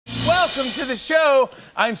welcome to the show.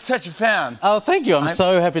 I'm such a fan. Oh, thank you. I'm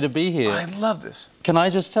so happy to be here. I love this. Can I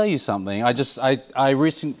just tell you something?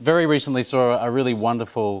 Very recently saw a really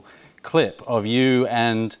wonderful clip of you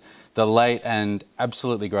and the late and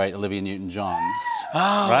absolutely great Olivia Newton-John.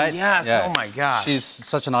 Oh, right? yes. Yeah. Oh, my gosh. She's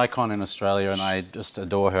such an icon in Australia, and I just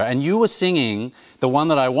adore her. And you were singing The One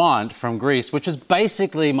That I Want from Greece, which is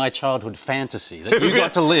basically my childhood fantasy that you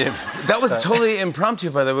got to live. That was totally impromptu,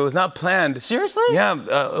 by the way. It was not planned. Seriously? Yeah.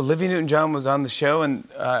 Olivia Newton-John was on the show, and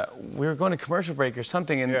we were going to commercial break or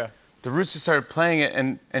something, and the Roots just started playing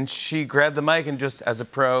it, and she grabbed the mic, and just as a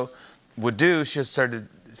pro would do, she just started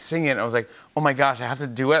singing it. I was like, oh my gosh, I have to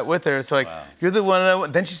duet with her. So like, you're the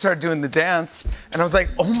one. Then she started doing the dance, and I was like,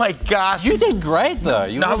 oh my gosh. You did great though.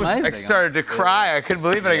 You were amazing. I started to cry. I couldn't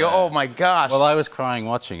believe it. I go, oh my gosh. Well, I was crying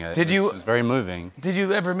watching it. It was very moving. Did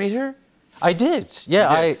you ever meet her? I did.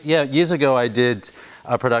 Yeah, years ago I did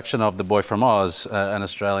a production of The Boy from Oz, an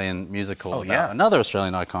Australian musical about another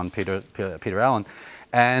Australian icon, Peter Allen.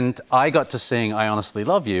 And I got to sing I Honestly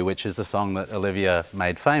Love You, which is the song that Olivia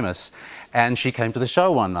made famous. And she came to the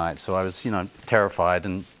show one night, so I was, terrified.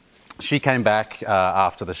 And she came back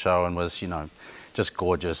after the show and was, just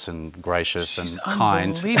gorgeous and gracious and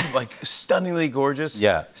kind. She's unbelievable, like stunningly gorgeous.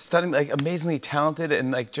 Yeah. Stunning, like amazingly talented,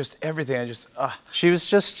 and like just everything. She was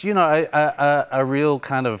just, a real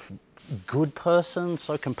kind of good person,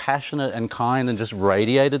 so compassionate and kind, and just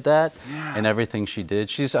radiated that in everything she did.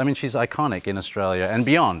 She's iconic in Australia and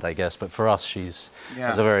beyond, I guess, but for us, she's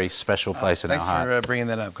has a very special place in our heart. Thanks for bringing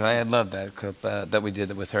that up, because I loved that clip that we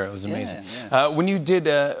did with her. It was amazing. Yeah. When you did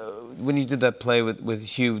that play with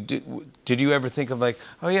Hugh, did you ever think of like,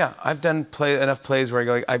 oh yeah, I've done enough plays where I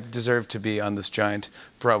go like, I deserve to be on this giant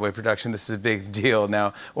Broadway production. This is a big deal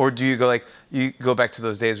now. Or do you go like, you go back to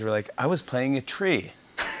those days where like, I was playing a tree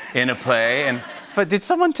in a play, and... But did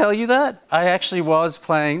someone tell you that? I actually was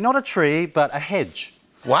playing, not a tree, but a hedge.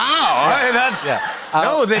 Wow,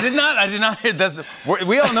 no, they did not. I did not hear that.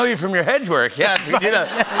 We all know you from your hedge work. Yes, we did.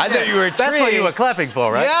 I thought you were a tree. That's what you were clapping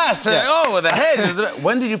for, right? Yes. Yeah. Oh, with a hedge.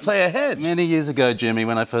 When did you play a hedge? Many years ago, Jimmy,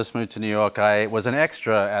 when I first moved to New York, I was an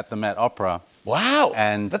extra at the Met Opera. Wow,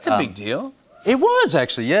 and that's a big deal. It was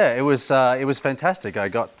actually, yeah. It was fantastic. I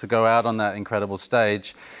got to go out on that incredible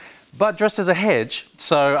stage, but dressed as a hedge.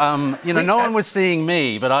 So, no one was seeing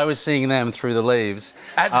me, but I was seeing them through the leaves.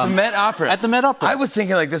 At the Met Opera? At the Met Opera. I was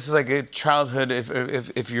thinking like this is like a childhood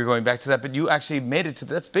if you're going back to that, but you actually made it to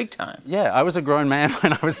that's big time. Yeah, I was a grown man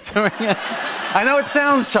when I was doing it. I know it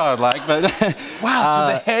sounds childlike, but...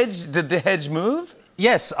 Wow, so did the hedge move?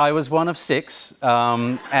 Yes, I was one of 6,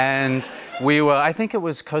 and we were, I think it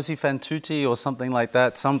was Cosi fan tutti or something like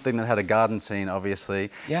that, something that had a garden scene, obviously.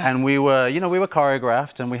 Yeah. And we were, we were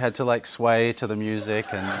choreographed, and we had to like sway to the music,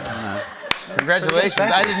 and Congratulations!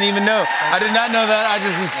 I didn't even know. I did not know that. I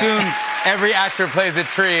just assumed every actor plays a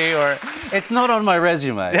tree, or... It's not on my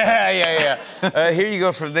resume. Yeah. Here you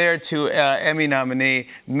go from there to Emmy nominee.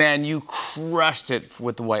 Man, you crushed it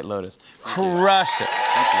with the White Lotus. Crushed it.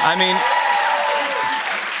 I mean...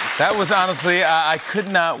 That was honestly, I could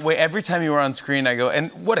not wait. Every time you were on screen, I go,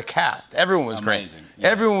 and what a cast. Everyone was great. Yeah.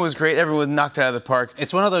 Everyone was great. Everyone knocked it out of the park.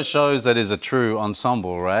 It's one of those shows that is a true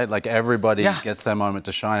ensemble, right? Like everybody gets their moment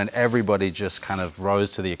to shine, and everybody just kind of rose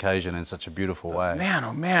to the occasion in such a beautiful way. Man,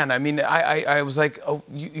 oh man. I mean, I was like, oh,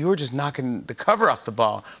 you were just knocking the cover off the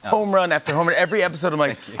ball. Oh. Home run after home run. Every episode, I'm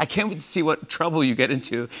like, I can't wait to see what trouble you get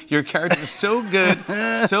into. Your character is so good,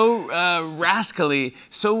 so rascally,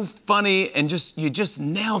 so funny, and you just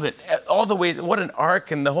nailed it all the way. What an arc,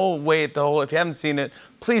 and the whole way, if you haven't seen it,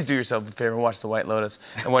 please do yourself a favor and watch The White Lotus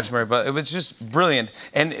and watch Mary. But it was just brilliant.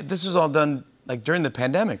 And this was all done like during the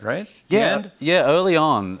pandemic, right? Yeah, early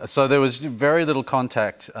on. So there was very little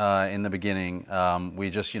contact in the beginning. We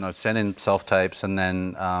just, sent in self-tapes, and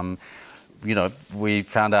then, we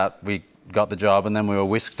found out we got the job, and then we were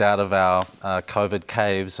whisked out of our COVID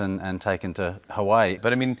caves and taken to Hawaii.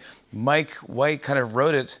 But I mean, Mike White kind of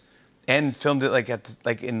wrote it and filmed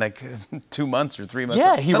it in 2 months or 3 months.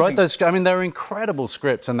 Yeah, he wrote those. I mean, they were incredible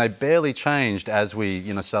scripts, and they barely changed as we,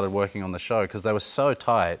 started working on the show, because they were so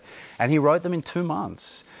tight. And he wrote them in 2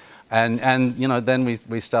 months, and then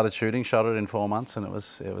we started shooting, shot it in 4 months, and it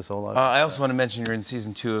was all over. I also want to mention you're in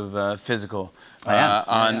season 2 of Physical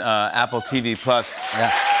on Apple TV+.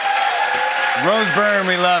 Yeah. Rose Byrne,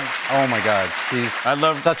 we love. Oh my God, she's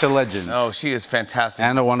such a legend. Oh, she is fantastic.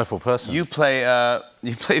 And a wonderful person. You play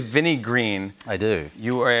Vinnie Green. I do.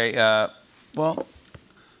 You are well,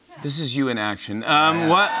 this is you in action.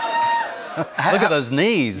 What? Look at those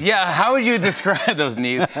knees. Yeah, how would you describe those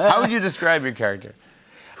knees? How would you describe your character?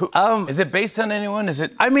 Is it based on anyone? Is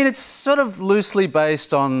it? I mean, it's sort of loosely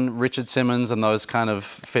based on Richard Simmons and those kind of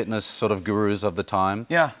fitness sort of gurus of the time.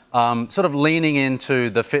 Yeah. Sort of leaning into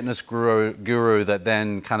the fitness guru that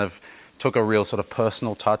then kind of took a real sort of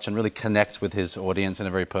personal touch and really connects with his audience in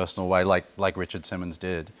a very personal way, like Richard Simmons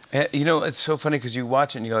did. You know, it's so funny because you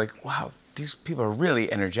watch it and you're like, wow, these people are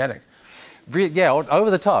really energetic. Yeah, over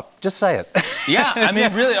the top. Just say it. Yeah, I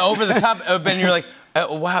mean, really over the top. And you're like,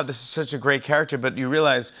 wow, this is such a great character. But you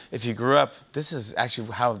realize if you grew up, this is actually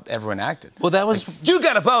how everyone acted. Well, that was... Like, you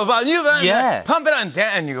got to blah, blah, blah, you yeah. Pump it on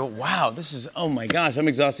down. And you go, wow, this is, oh my gosh, I'm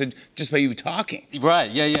exhausted just by you talking.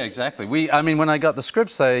 Right, yeah, exactly. I mean, when I got the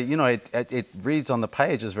scripts, you know, it reads on the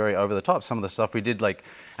page as very over the top. Some of the stuff we did, like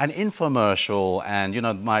an infomercial and, you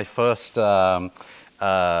know, my first...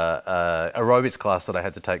 aerobics class that I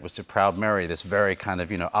had to take was to Proud Mary, this very kind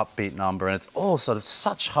of, you know, upbeat number, and it's all sort of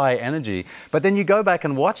such high energy. But then you go back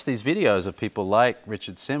and watch these videos of people like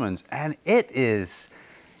Richard Simmons, and it is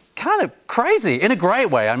kind of crazy in a great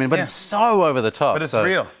way. I mean, but it's so over the top. But it's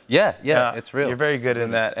real. Yeah, it's real. You're very good in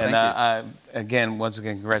that. Thank and again, once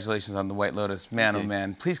again, congratulations on the White Lotus. Man, oh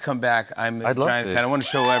man, please come back. I'm a giant fan. I want to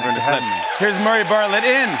show everyone the clip. Here's Murray Bartlett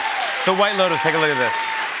in the White Lotus. Take a look at this.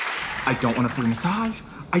 I don't want a free massage.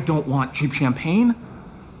 I don't want cheap champagne.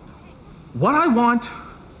 What I want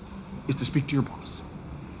is to speak to your boss.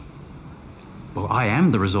 Well, I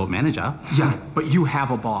am the resort manager. Yeah, but you have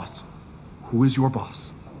a boss. Who is your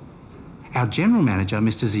boss? Our general manager,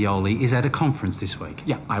 Mr. Zioli, is at a conference this week.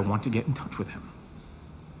 Yeah, I want to get in touch with him.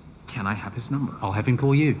 Can I have his number? I'll have him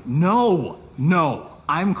call you. No,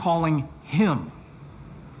 I'm calling him.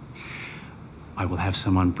 I will have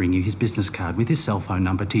someone bring you his business card with his cell phone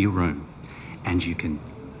number to your room, and you can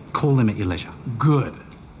call him at your leisure. Good.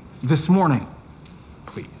 This morning,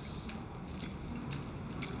 please.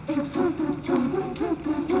 That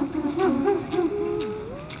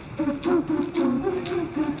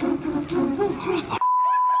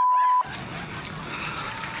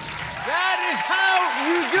is how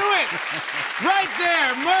you do it. Right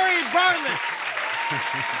there, Murray Bartlett.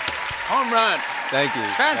 Home run. Thank you.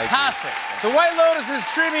 Fantastic. The White Lotus is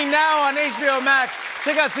streaming now on HBO Max.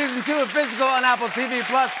 Check out season 2 of Physical on Apple TV+.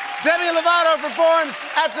 Demi Lovato performs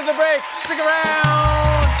after the break. Stick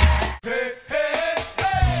around. Hey.